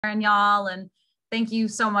and y'all, and thank you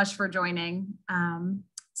so much for joining.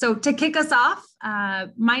 So to kick us off,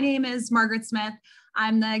 my name is Margaret Smith.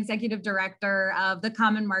 I'm the Executive Director of the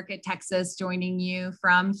Common Market Texas, joining you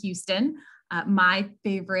from Houston. My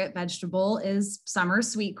favorite vegetable is summer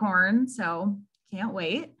sweet corn, so can't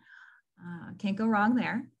wait. Can't go wrong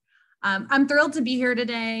there. I'm thrilled to be here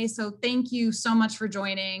today, so thank you so much for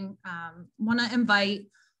joining. Want to invite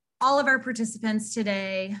all of our participants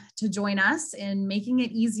today to join us in making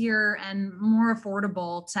it easier and more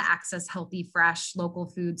affordable to access healthy, fresh, local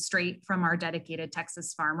food straight from our dedicated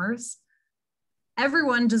Texas farmers.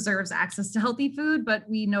 Everyone deserves access to healthy food, but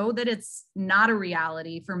we know that it's not a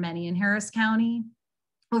reality for many in Harris County.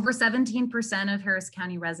 Over 17% of Harris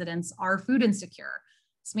County residents are food insecure.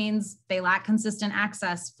 This means they lack consistent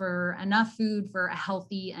access for enough food for a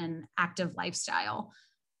healthy and active lifestyle.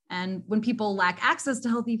 And when people lack access to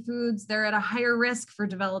healthy foods, they're at a higher risk for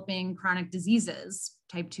developing chronic diseases,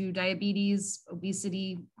 type 2 diabetes,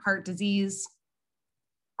 obesity, heart disease.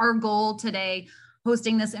 Our goal today,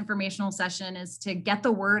 hosting this informational session, is to get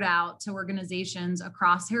the word out to organizations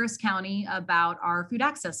across Harris County about our Food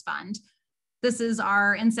Access Fund. This is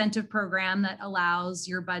our incentive program that allows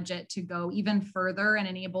your budget to go even further and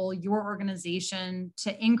enable your organization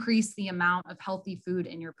to increase the amount of healthy food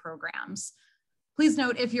in your programs. Please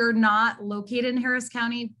note, if you're not located in Harris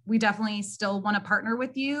County, we definitely still want to partner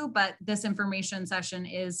with you, but this information session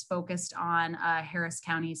is focused on a Harris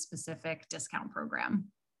County specific discount program.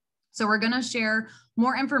 So we're going to share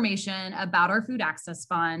more information about our Food Access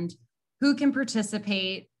Fund, who can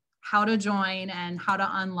participate, how to join, and how to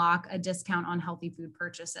unlock a discount on healthy food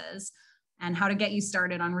purchases, and how to get you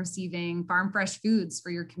started on receiving farm fresh foods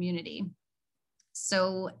for your community.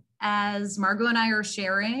 So as Margo and I are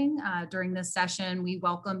sharing during this session, we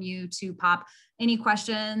welcome you to pop any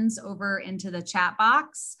questions over into the chat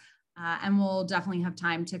box, and we'll definitely have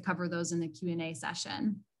time to cover those in the Q&A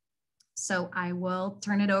session. So I will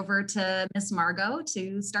turn it over to Ms. Margo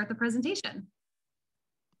to start the presentation.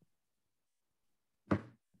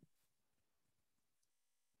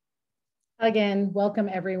 Again, welcome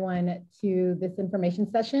everyone to this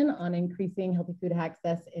information session on increasing healthy food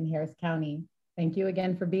access in Harris County. Thank you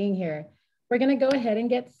again for being here. We're going to go ahead and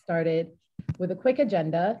get started with a quick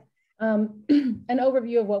agenda, an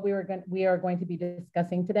overview of what we are going to be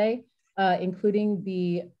discussing today, including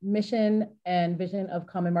the mission and vision of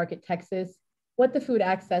Common Market Texas, what the Food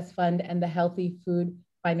Access Fund and the Healthy Food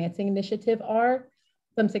Financing Initiative are,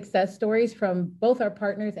 some success stories from both our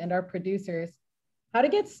partners and our producers, how to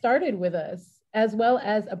get started with us, as well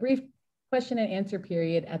as a brief question and answer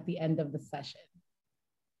period at the end of the session.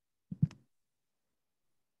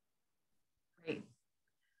 Great.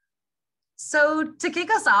 So to kick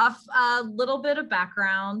us off, a little bit of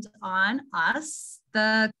background on us.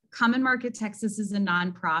 The Common Market Texas is a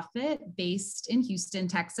nonprofit based in Houston,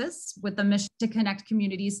 Texas, with a mission to connect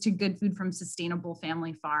communities to good food from sustainable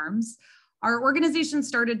family farms. Our organization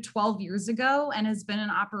started 12 years ago and has been in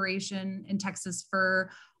operation in Texas for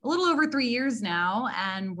a little over 3 years now.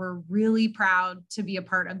 And we're really proud to be a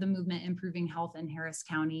part of the movement improving health in Harris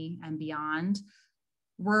County and beyond.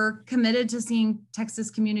 We're committed to seeing Texas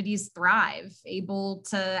communities thrive, able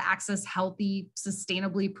to access healthy,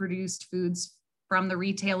 sustainably produced foods from the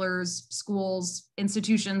retailers, schools,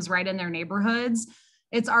 institutions right in their neighborhoods.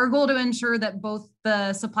 It's our goal to ensure that both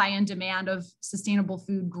the supply and demand of sustainable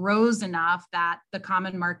food grows enough that the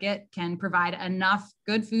common market can provide enough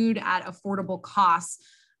good food at affordable costs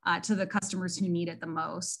to the customers who need it the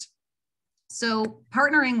most. So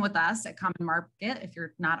partnering with us at Common Market, if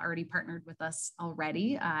you're not already partnered with us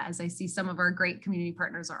already, as I see some of our great community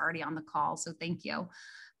partners are already on the call, so thank you.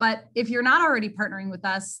 But if you're not already partnering with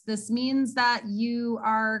us, this means that you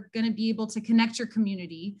are going to be able to connect your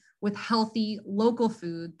community with healthy local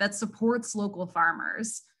food that supports local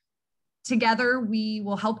farmers. Together, we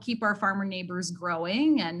will help keep our farmer neighbors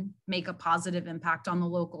growing and make a positive impact on the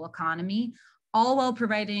local economy, all while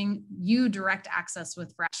providing you direct access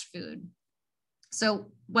with fresh food.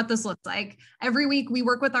 So what this looks like, every week we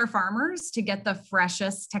work with our farmers to get the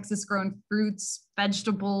freshest Texas grown fruits,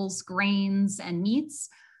 vegetables, grains, and meats.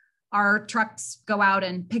 Our trucks go out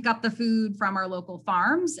and pick up the food from our local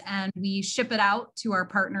farms, and we ship it out to our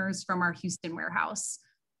partners from our Houston warehouse.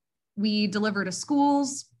 We deliver to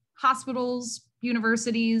schools, hospitals,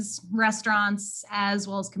 universities, restaurants, as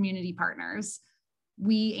well as community partners.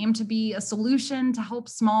 We aim to be a solution to help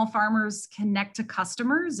small farmers connect to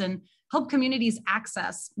customers and help communities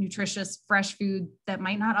access nutritious, fresh food that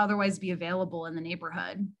might not otherwise be available in the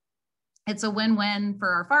neighborhood. It's a win-win for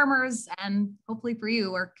our farmers and hopefully for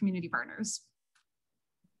you, our community partners.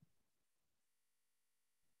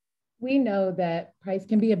 We know that price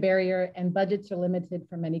can be a barrier and budgets are limited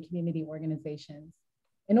for many community organizations.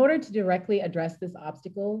 In order to directly address this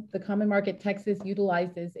obstacle, the Common Market Texas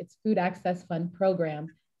utilizes its Food Access Fund program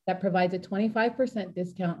that provides a 25%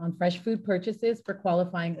 discount on fresh food purchases for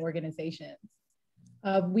qualifying organizations.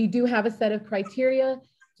 We do have a set of criteria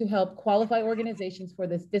to help qualify organizations for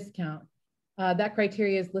this discount. That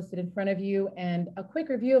criteria is listed in front of you, and a quick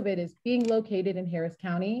review of it is being located in Harris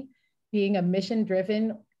County, being a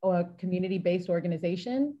mission-driven or community-based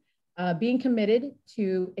organization, being committed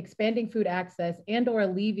to expanding food access and or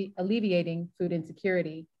alleviating food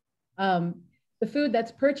insecurity. The food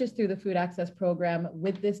that's purchased through the food access program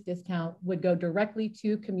with this discount would go directly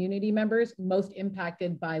to community members most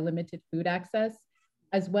impacted by limited food access,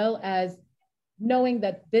 as well as knowing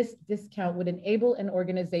that this discount would enable an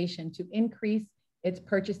organization to increase its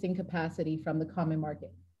purchasing capacity from the common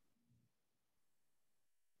market.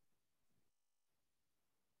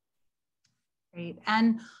 Great.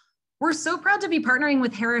 And we're so proud to be partnering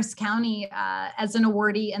with Harris County as an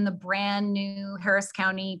awardee in the brand new Harris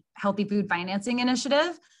County Healthy Food Financing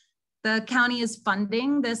Initiative. The county is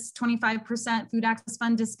funding this 25% Food Access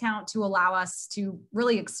Fund discount to allow us to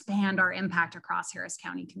really expand our impact across Harris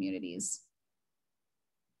County communities.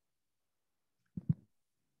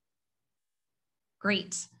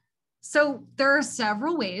 Great. So there are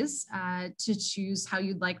several ways to choose how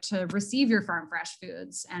you'd like to receive your farm fresh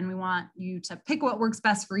foods. And we want you to pick what works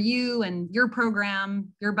best for you and your program,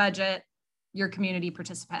 your budget, your community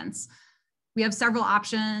participants. We have several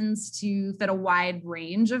options to fit a wide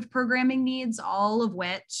range of programming needs, all of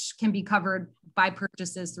which can be covered by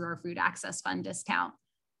purchases through our Food Access Fund discount.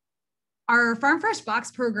 Our Farm Fresh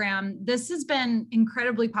Box program, this has been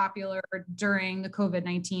incredibly popular during the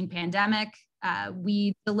COVID-19 pandemic.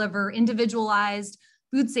 We deliver individualized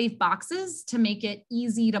food safe boxes to make it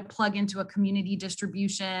easy to plug into a community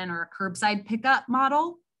distribution or a curbside pickup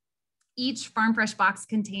model. Each Farm Fresh box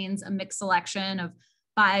contains a mixed selection of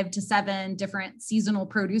 5 to 7 different seasonal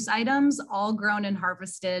produce items, all grown and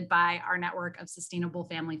harvested by our network of sustainable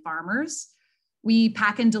family farmers. We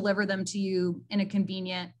pack and deliver them to you in a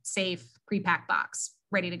convenient, safe, pre-packed box,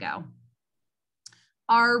 ready to go.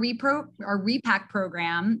 Our repack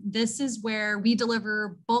program, this is where we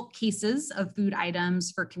deliver bulk cases of food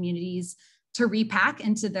items for communities to repack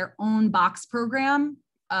into their own box program.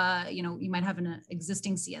 You might have an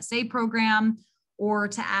existing CSA program or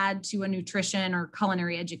to add to a nutrition or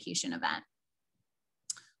culinary education event.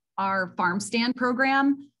 Our farm stand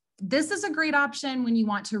program, this is a great option when you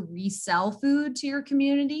want to resell food to your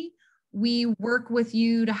community. We work with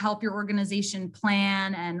you to help your organization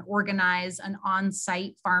plan and organize an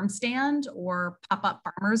on-site farm stand or pop-up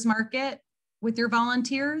farmers market with your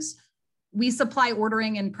volunteers. We supply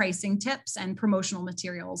ordering and pricing tips and promotional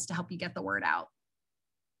materials to help you get the word out.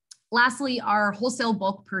 Lastly, our wholesale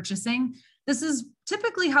bulk purchasing. This is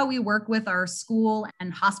typically how we work with our school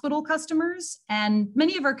and hospital customers, and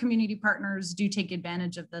many of our community partners do take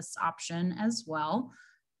advantage of this option as well.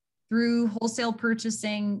 Through wholesale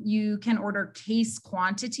purchasing, you can order case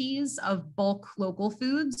quantities of bulk local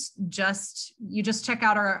foods. You just check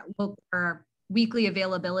out our weekly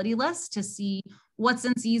availability list to see what's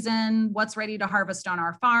in season, what's ready to harvest on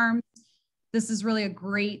our farms. This is really a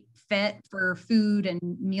great fit for food and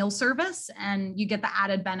meal service, and you get the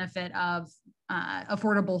added benefit of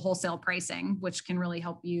affordable wholesale pricing, which can really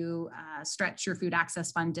help you stretch your Food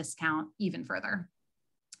Access Fund discount even further.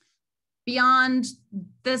 Beyond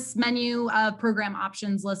this menu of program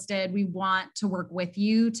options listed, we want to work with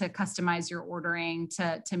you to customize your ordering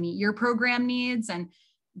to meet your program needs and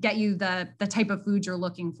get you the type of food you're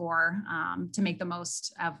looking for to make the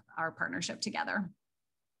most of our partnership together.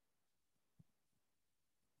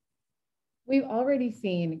 We've already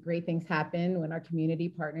seen great things happen when our community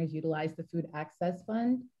partners utilize the Food Access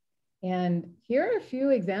Fund. And here are a few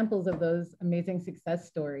examples of those amazing success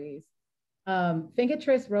stories. Finca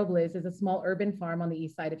Robles is a small urban farm on the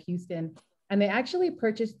east side of Houston, and they actually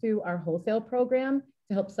purchased through our wholesale program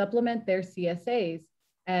to help supplement their CSAs.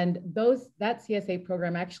 And that CSA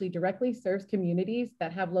program actually directly serves communities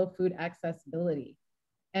that have low food accessibility.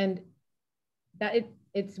 And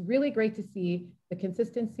it's really great to see the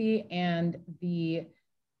consistency and the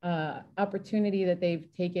opportunity that they've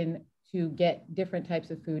taken to get different types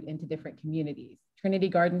of food into different communities. Trinity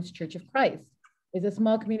Gardens Church of Christ is a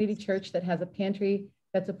small community church that has a pantry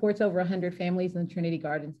that supports over 100 families in the Trinity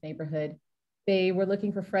Gardens neighborhood. They were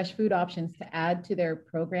looking for fresh food options to add to their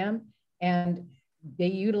program, and they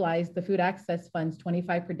utilized the Food Access Fund's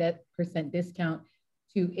 25% discount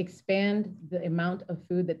to expand the amount of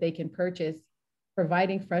food that they can purchase,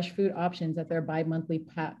 providing fresh food options at their bi-monthly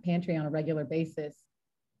pantry on a regular basis.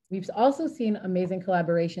 We've also seen amazing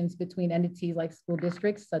collaborations between entities like school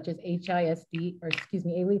districts such as HISD, or excuse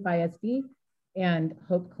me, Alief ISD and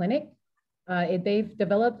Hope Clinic. They've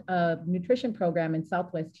developed a nutrition program in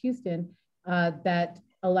Southwest Houston that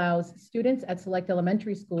allows students at select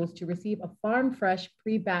elementary schools to receive a farm fresh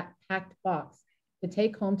pre-packed box to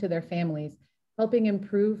take home to their families, helping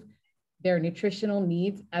improve their nutritional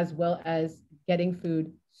needs as well as getting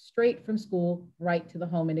food straight from school right to the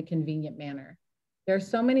home in a convenient manner. There are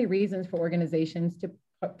so many reasons for organizations to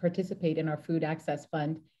participate in our Food Access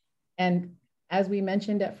Fund. And as we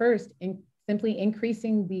mentioned at first, simply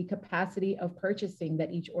increasing the capacity of purchasing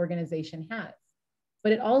that each organization has.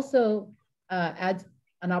 But it also adds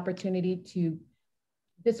an opportunity to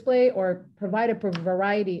display or provide a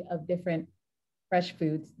variety of different fresh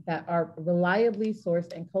foods that are reliably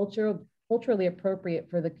sourced and culturally appropriate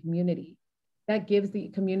for the community. That gives the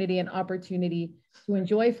community an opportunity to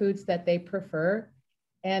enjoy foods that they prefer.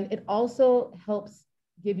 And it also helps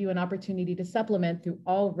give you an opportunity to supplement through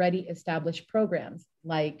already established programs.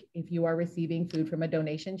 Like if you are receiving food from a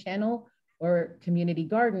donation channel or community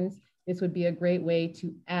gardens, this would be a great way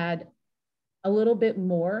to add a little bit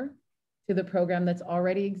more to the program that's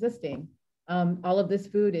already existing. All of this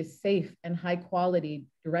food is safe and high quality,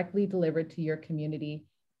 directly delivered to your community,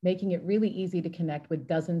 making it really easy to connect with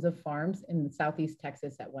dozens of farms in Southeast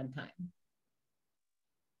Texas at one time.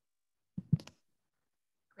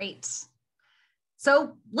 Great.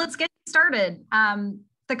 So let's get started.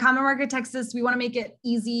 The Common Market Texas, we want to make it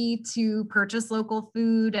easy to purchase local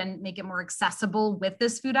food and make it more accessible with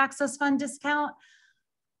this Food Access Fund discount.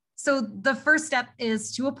 So the first step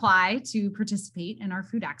is to apply to participate in our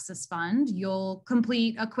Food Access Fund. You'll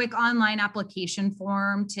complete a quick online application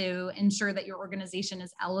form to ensure that your organization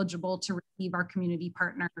is eligible to receive our community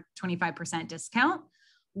partner 25% discount.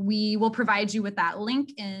 We will provide you with that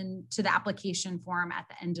link into the application form at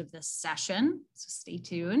the end of this session, so stay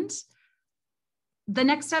tuned. The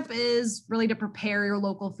next step is really to prepare your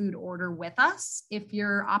local food order with us. If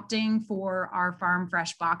you're opting for our farm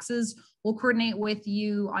fresh boxes, we'll coordinate with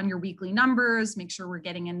you on your weekly numbers, make sure we're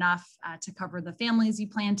getting enough to cover the families you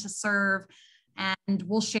plan to serve, and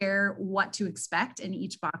we'll share what to expect in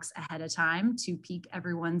each box ahead of time to pique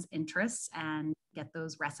everyone's interests and get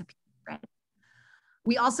those recipes ready.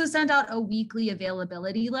 We also send out a weekly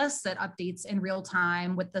availability list that updates in real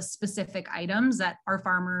time with the specific items that our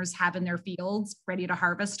farmers have in their fields ready to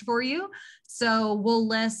harvest for you. So we'll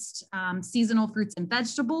list seasonal fruits and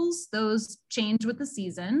vegetables. Those change with the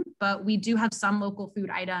season, but we do have some local food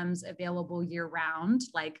items available year round,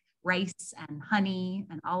 like rice and honey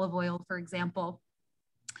and olive oil, for example.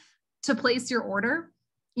 To place your order,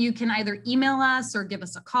 you can either email us or give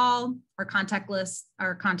us a call. Our contact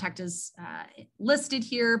is listed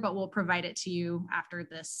here, but we'll provide it to you after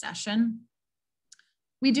this session.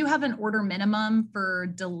 We do have an order minimum for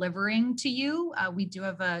delivering to you. We do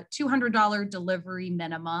have a $200 delivery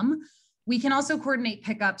minimum. We can also coordinate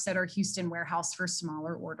pickups at our Houston warehouse for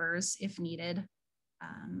smaller orders if needed.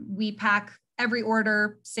 We pack every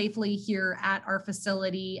order safely here at our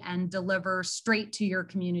facility and deliver straight to your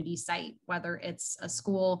community site, whether it's a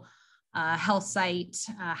school, health site,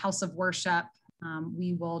 house of worship,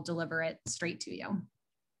 we will deliver it straight to you.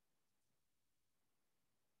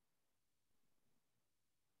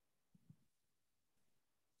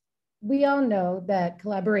 We all know that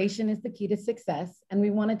collaboration is the key to success, and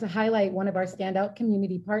we wanted to highlight one of our standout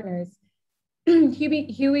community partners,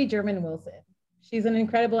 Huey German Wilson. She's an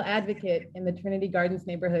incredible advocate in the Trinity Gardens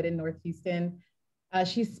neighborhood in North Houston.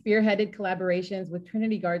 She's spearheaded collaborations with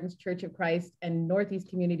Trinity Gardens Church of Christ and Northeast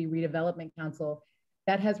Community Redevelopment Council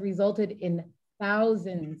that has resulted in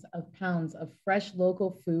thousands of pounds of fresh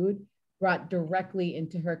local food brought directly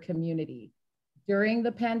into her community. During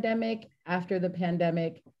the pandemic, after the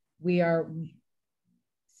pandemic, we are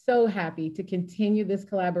so happy to continue this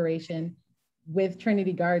collaboration with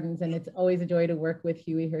Trinity Gardens, and it's always a joy to work with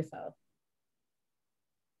Huey herself.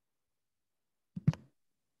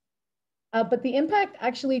 But the impact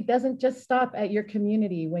actually doesn't just stop at your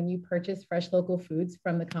community when you purchase fresh local foods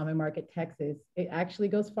from the Common Market Texas. It actually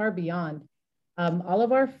goes far beyond. All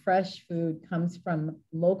of our fresh food comes from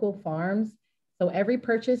local farms. So every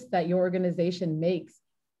purchase that your organization makes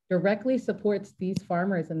directly supports these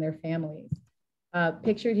farmers and their families.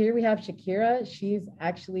 Pictured here, we have Shakira. She's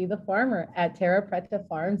actually the farmer at Terra Preta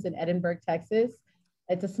Farms in Edinburgh, Texas.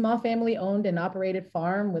 It's a small family owned and operated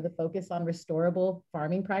farm with a focus on restorative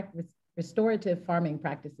farming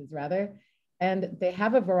practices rather. And they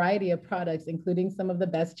have a variety of products, including some of the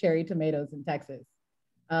best cherry tomatoes in Texas.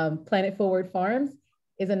 Planet Forward Farms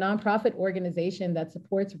is a nonprofit organization that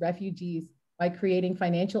supports refugees by creating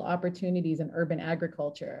financial opportunities in urban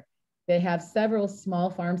agriculture. They have several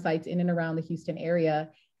small farm sites in and around the Houston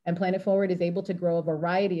area, and Planet Forward is able to grow a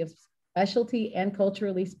variety of specialty and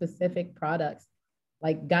culturally specific products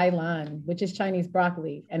like gailan, which is Chinese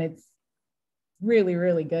broccoli, and it's really,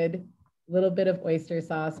 really good. A little bit of oyster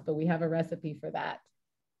sauce, but we have a recipe for that.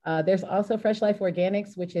 There's also Fresh Life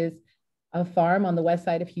Organics, which is a farm on the west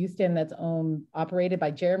side of Houston that's operated by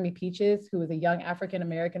Jeremy Peaches, who is a young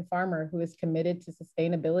African-American farmer who is committed to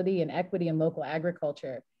sustainability and equity in local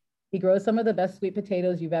agriculture. He grows some of the best sweet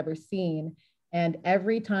potatoes you've ever seen. And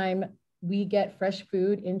every time we get fresh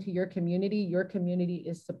food into your community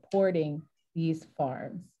is supporting these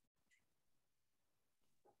farms.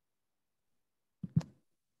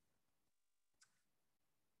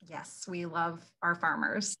 Yes, we love our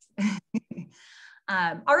farmers.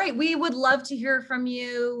 All right, we would love to hear from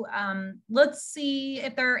you. Let's see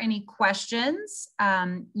if there are any questions.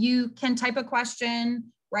 You can type a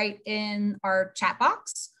question right in our chat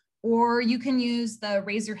box, or you can use the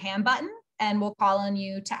raise your hand button and we'll call on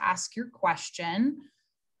you to ask your question.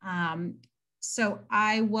 So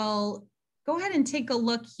I will go ahead and take a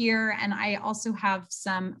look here. And I also have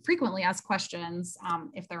some frequently asked questions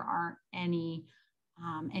if there aren't any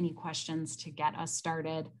questions to get us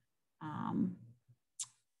started.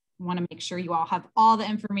 Want to make sure you all have all the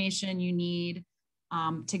information you need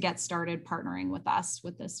to get started partnering with us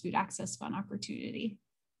with this Food Access Fund opportunity.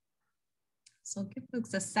 So I'll give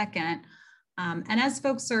folks a second. And as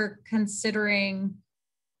folks are considering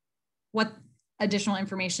what additional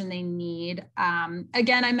information they need,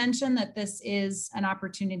 again, I mentioned that this is an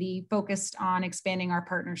opportunity focused on expanding our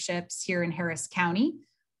partnerships here in Harris County.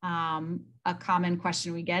 A common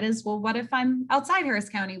question we get is, well, what if I'm outside Harris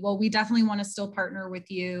County? Well, we definitely want to still partner with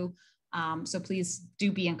you. So please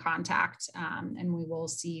do be in contact and we will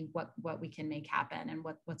see what we can make happen and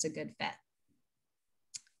what's a good fit.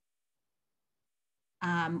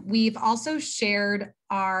 We've also shared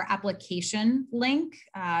our application link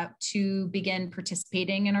to begin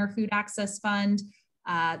participating in our Food Access Fund.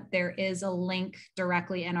 There is a link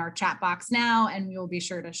directly in our chat box now, and we will be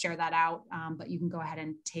sure to share that out, but you can go ahead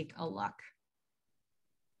and take a look.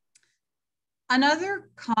 Another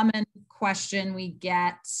common question we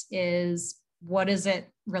get is, what does it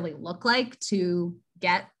really look like to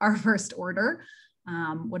get our first order?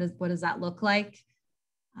 What does that look like?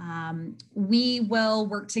 We will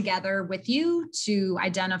work together with you to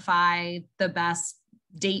identify the best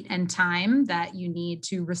date and time that you need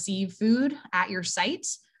to receive food at your site.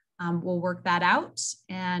 We'll work that out,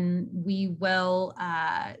 and we will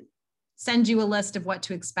send you a list of what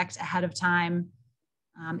to expect ahead of time.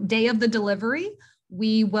 Day of the delivery,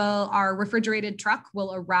 our refrigerated truck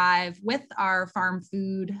will arrive with our farm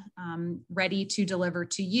food ready to deliver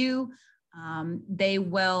to you. They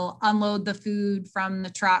will unload the food from the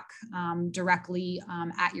truck directly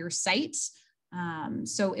at your site.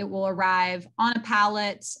 So it will arrive on a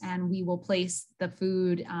pallet and we will place the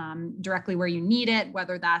food directly where you need it,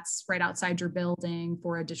 whether that's right outside your building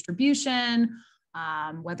for a distribution,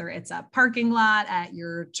 whether it's a parking lot at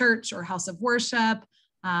your church or house of worship,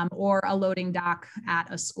 or a loading dock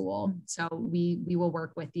at a school. So we will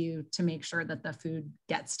work with you to make sure that the food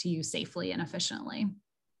gets to you safely and efficiently.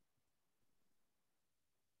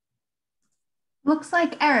 Looks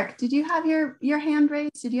like Eric, did you have your hand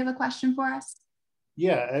raised? Did you have a question for us?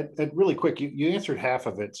 Yeah, really quick, you answered half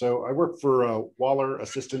of it. So I work for Waller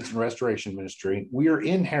Assistance and Restoration Ministry. We are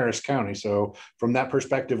in Harris County. So from that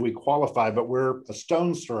perspective, we qualify, but we're a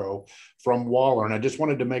stone's throw from Waller. And I just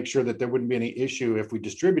wanted to make sure that there wouldn't be any issue if we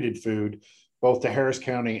distributed food both to Harris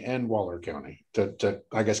County and Waller County to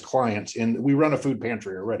I guess, clients. And we run a food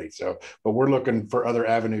pantry already. So, but we're looking for other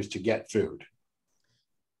avenues to get food.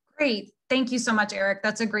 Great. Thank you so much, Eric.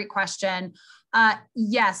 That's a great question.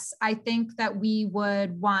 Yes, I think that we'd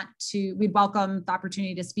welcome the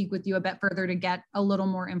opportunity to speak with you a bit further to get a little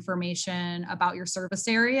more information about your service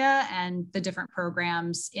area and the different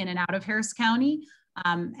programs in and out of Harris County.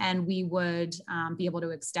 And we would be able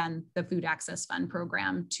to extend the Food Access Fund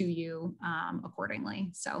program to you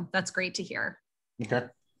accordingly. So that's great to hear. Okay.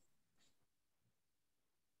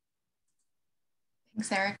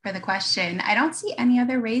 Thanks, Eric, for the question. I don't see any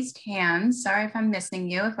other raised hands. Sorry if I'm missing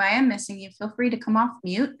you. If I am missing you, feel free to come off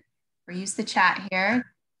mute or use the chat here.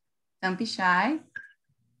 Don't be shy.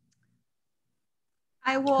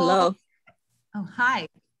 I will. Hello. Oh, hi.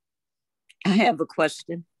 I have a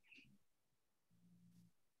question.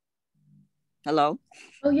 Hello?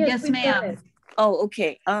 Oh, yes, ma'am. Oh,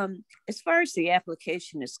 okay. As far as the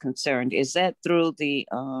application is concerned, is that through the,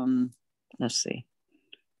 let's see.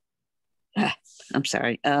 I'm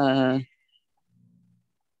sorry.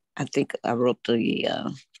 I think I wrote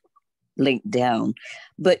the link down,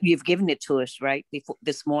 but you've given it to us, right? Before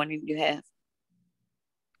this morning you have?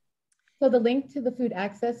 So the link to the Food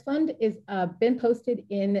Access Fund is been posted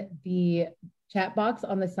in the chat box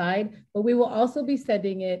on the side, but we will also be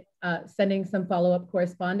sending some follow-up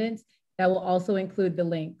correspondence that will also include the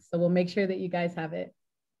link. So we'll make sure that you guys have it.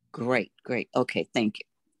 Great, great. Okay, thank you.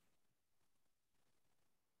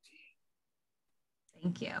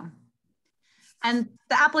 Thank you. And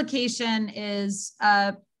the application is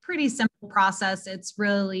a pretty simple process. It's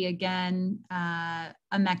really, again,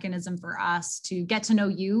 a mechanism for us to get to know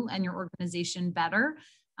you and your organization better.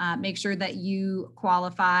 Make sure that you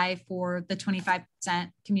qualify for the 25%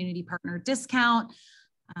 community partner discount.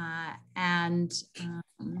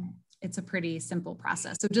 It's a pretty simple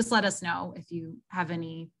process. So just let us know if you have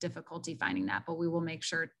any difficulty finding that, but we will make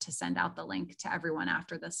sure to send out the link to everyone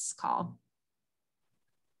after this call.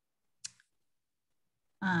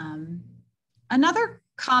 Another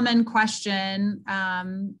common question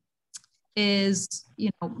is,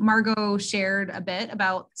 Margo shared a bit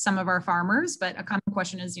about some of our farmers, but a common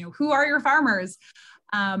question is, who are your farmers?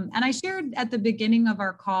 And I shared at the beginning of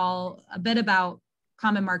our call a bit about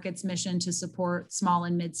Common Market's mission to support small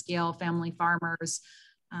and mid-scale family farmers.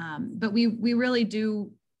 But we really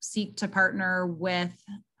do seek to partner with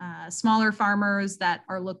smaller farmers that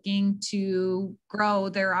are looking to grow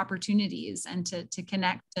their opportunities and to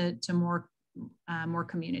connect to more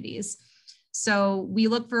communities. So we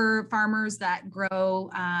look for farmers that grow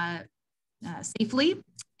safely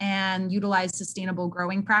and utilize sustainable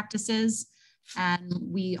growing practices. And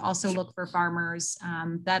we also look for farmers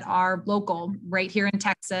that are local, right here in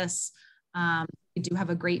Texas. We do have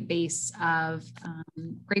a great base of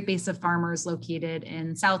farmers located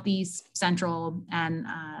in Southeast, Central, and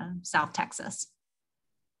South Texas.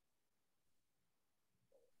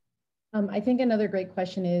 I think another great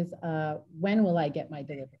question is, when will I get my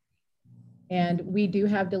delivery? And we do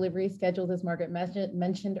have delivery schedules, as Margaret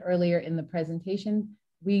mentioned earlier in the presentation.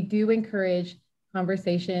 We do encourage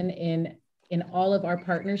conversation in all of our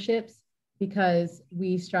partnerships because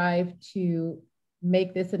we strive to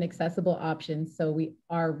make this an accessible option. So we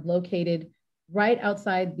are located right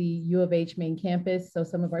outside the U of H main campus. So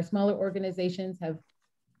some of our smaller organizations have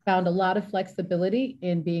found a lot of flexibility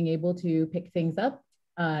in being able to pick things up.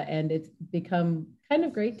 And it's become kind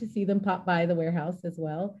of great to see them pop by the warehouse as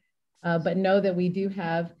well. But know that we do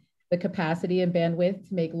have the capacity and bandwidth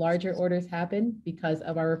to make larger orders happen because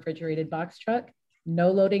of our refrigerated box truck.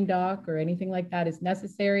 No loading dock or anything like that is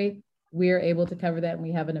necessary. We're able to cover that. And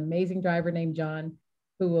we have an amazing driver named John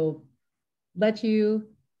who will he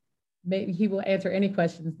will answer any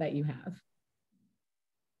questions that you have.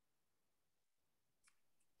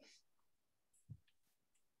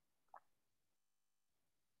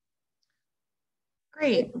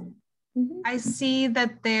 Great. I see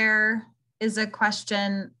that there is a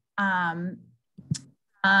question.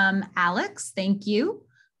 Alex, thank you.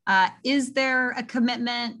 Is there a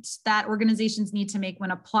commitment that organizations need to make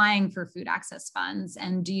when applying for food access funds?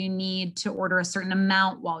 And do you need to order a certain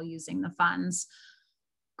amount while using the funds?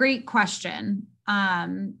 Great question.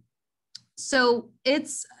 So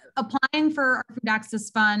it's applying for our food access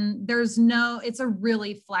fund. It's a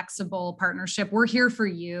really flexible partnership. We're here for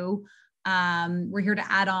you. We're here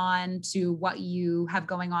to add on to what you have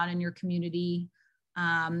going on in your community.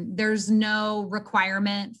 There's no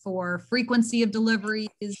requirement for frequency of deliveries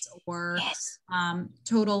or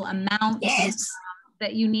total amounts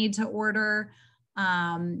that you need to order.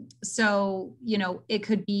 So, it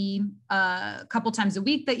could be a couple times a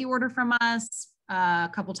week that you order from us,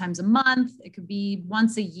 a couple times a month. It could be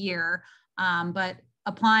once a year. But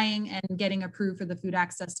applying and getting approved for the Food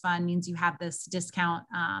Access Fund means you have this discount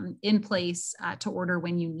in place to order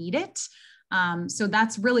when you need it. So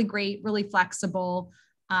that's really great, really flexible.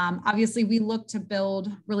 Obviously, we look to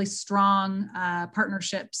build really strong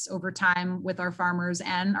partnerships over time with our farmers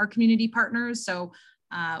and our community partners. So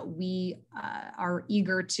we are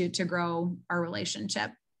eager to grow our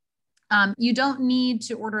relationship. You don't need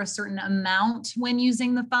to order a certain amount when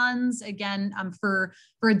using the funds. Again, for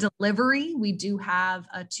a delivery, we do have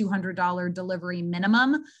a $200 delivery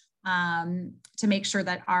minimum to make sure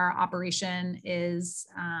that our operation is,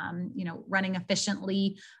 running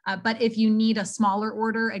efficiently. But if you need a smaller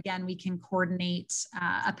order, again, we can coordinate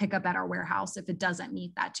a pickup at our warehouse if it doesn't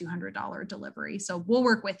meet that $200 delivery. So we'll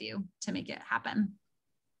work with you to make it happen.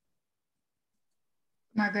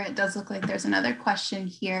 Margaret, it does look like there's another question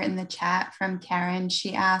here in the chat from Karen.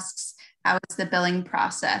 She asks, how is the billing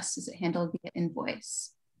process? Is it handled via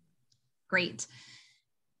invoice? Great.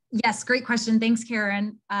 Yes, great question. Thanks,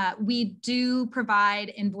 Karen. We do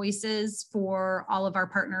provide invoices for all of our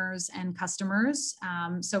partners and customers.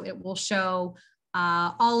 So it will show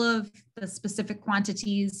all of the specific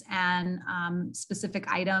quantities and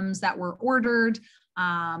specific items that were ordered,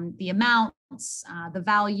 the amounts, the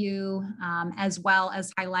value, as well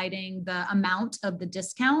as highlighting the amount of the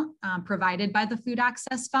discount provided by the Food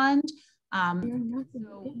Access Fund.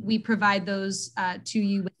 So we provide those to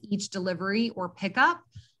you with each delivery or pickup.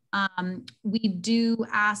 We do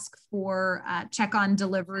ask for check on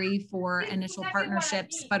delivery for initial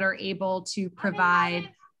partnerships, but are able to provide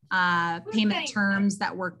payment terms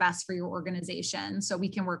that work best for your organization. So we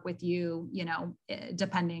can work with you, you know,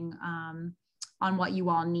 depending on what you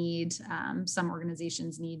all need. Some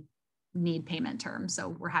organizations need payment terms. So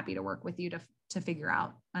we're happy to work with you to figure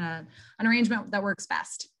out an arrangement that works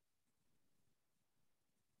best.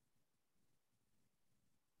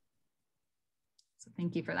 So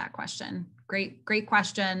thank you for that question. Great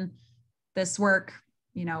question. This work,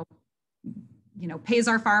 you know, pays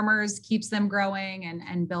our farmers, keeps them growing,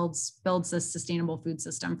 and builds a sustainable food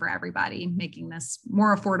system for everybody, making this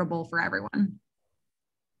more affordable for everyone.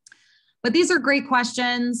 But these are great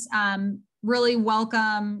questions. Really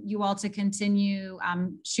welcome you all to continue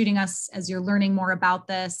shooting us as you're learning more about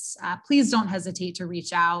this. Please don't hesitate to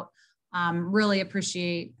reach out. Really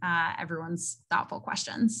appreciate everyone's thoughtful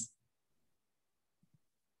questions.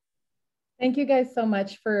 Thank you guys so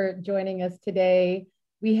much for joining us today.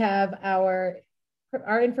 We have our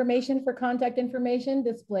information for contact information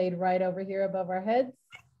displayed right over here above our heads.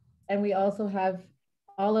 And we also have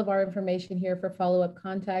all of our information here for follow-up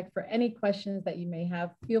contact. For any questions that you may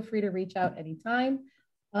have, feel free to reach out anytime.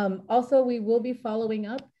 Also, we will be following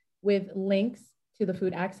up with links to the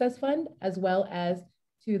Food Access Fund, as well as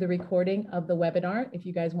to the recording of the webinar, if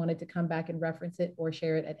you guys wanted to come back and reference it or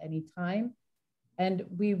share it at any time. And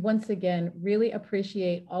we once again really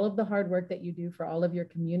appreciate all of the hard work that you do for all of your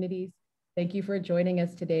communities. Thank you for joining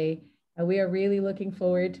us today. We are really looking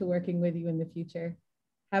forward to working with you in the future.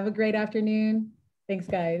 Have a great afternoon. Thanks,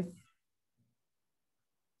 guys.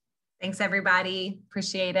 Thanks, everybody.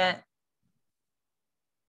 Appreciate it.